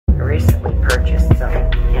recently purchased some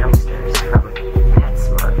hamsters from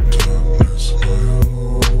PetSmart.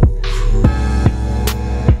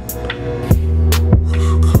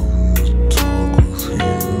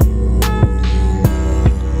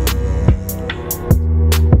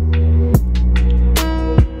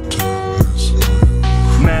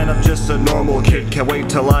 Man, I'm just a normal kid. Can't wait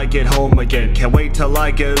till I get home again. Can't wait till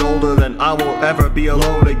I get older, then I won't ever be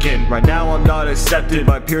alone again. Right now I'm not accepted.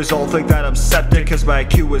 My peers all think that I'm septic, cause my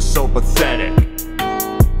IQ is so pathetic.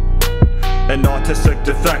 An autistic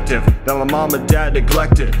defective that my mom and dad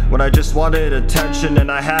neglected when I just wanted attention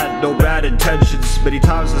and I had no bad intentions. Many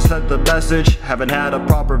times I sent the message, haven't had a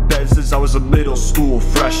proper bed since I was a middle school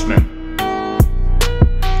freshman.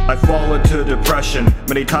 I fall into depression,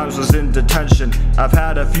 many times was in detention. I've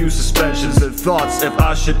had a few suspensions and thoughts if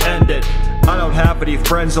I should end it. I don't have any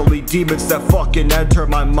friends, only demons that fucking enter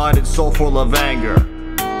my mind and soul full of anger.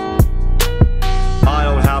 I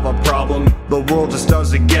don't have a problem, the world just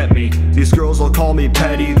doesn't get me. These girls will call me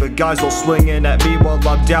petty, the guys will swing in at me while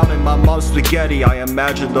I'm down in my mom's spaghetti. I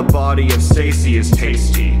imagine the body of Stacy is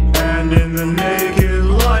tasty. And in the naked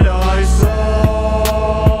light I saw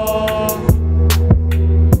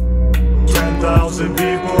 10,000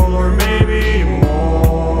 people or maybe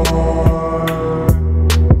more,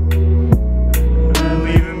 and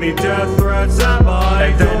leaving me death threats at my door.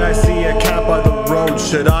 And then I see a cat by the road,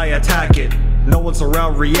 should I attack it? No one's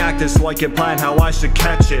around reacting, so I can plan how I should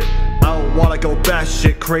catch it. I don't wanna go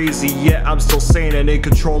batshit crazy, yet I'm still sane and in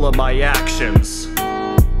control of my actions.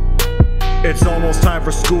 It's almost time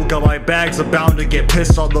for school, got my bags, I'm bound to get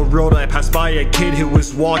pissed. On the road I passed by a kid who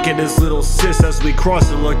was walking his little sis. As we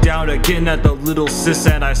crossed and looked down again at the little sis,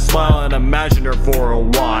 and I smile and imagine her for a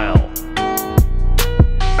while.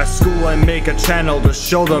 At school I make a channel to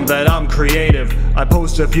show them that I'm creative. I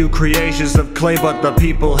post a few creations of clay but the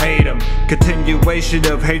people hate them. Continuation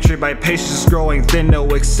of hatred, my patience growing thin. No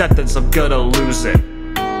acceptance, I'm gonna lose it.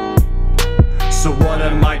 So what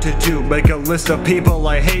am I to do? Make a list of people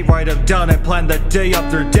I hate, write them down and plan the day of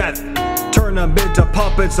their death. Turn them into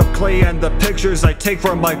puppets of clay and the pictures I take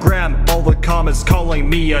from my gram. All the comments calling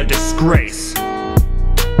me a disgrace.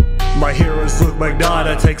 My heroes look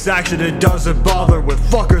Magnata, takes action and doesn't bother with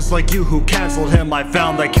fuckers like you who cancelled him. I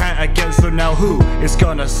found the cat again, so now who is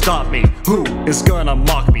gonna stop me? Who is gonna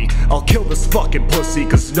mock me? I'll kill this fucking pussy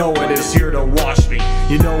cause no one is here to watch me.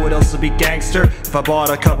 You know what else would be gangster? If I bought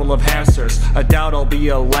a couple of hamsters. I doubt I'll be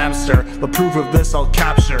a lamster. The proof of this I'll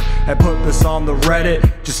capture and put this on the Reddit.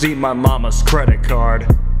 Just need my mama's credit card.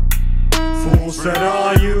 Fools said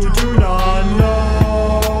all you do not know.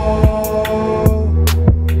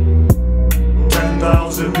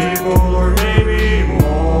 10,000 people or maybe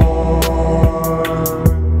more,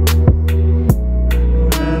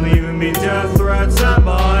 and leaving me death threats at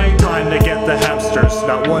my door. Time to get the hamsters,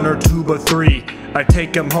 not one or two but three. I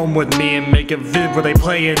take them home with me and make a vid where they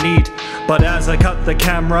play and eat. But as I cut the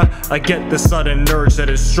camera, I get this sudden urge that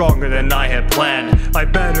is stronger than I had planned. I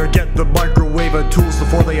better get the microwave and tools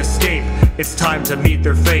before they escape. It's time to meet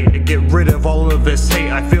their fate and get rid of all of this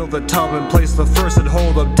hate. I fill the tub and place the first and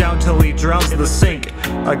hold him down till he drowns in the sink.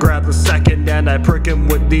 I grab the second and I prick him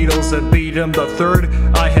with needles and beat him. The third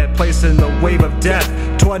I had placed in the wave of death.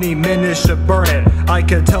 20 minutes should burn it. I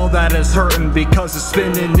can tell that it's hurting because it's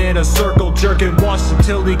spinning in a circle, jerking. Watched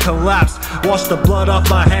until he collapsed. Wash the blood off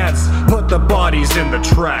my hands. Put the bodies in the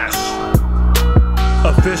trash.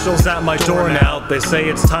 Officials at my door now, they say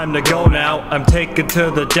it's time to go now. I'm taken to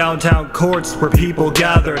the downtown courts where people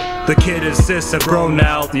gather. The kid and sis have grown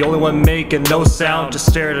now, the only one making no sound. Just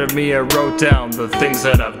stared at me and wrote down the things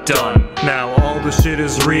that I've done. Now all the shit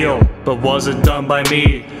is real, but wasn't done by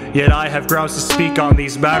me. Yet I have grounds to speak on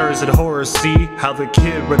these matters and horror. See how the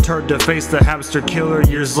kid returned to face the hamster killer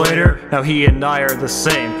years later. Now he and I are the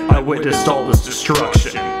same. I witnessed all this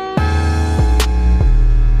destruction.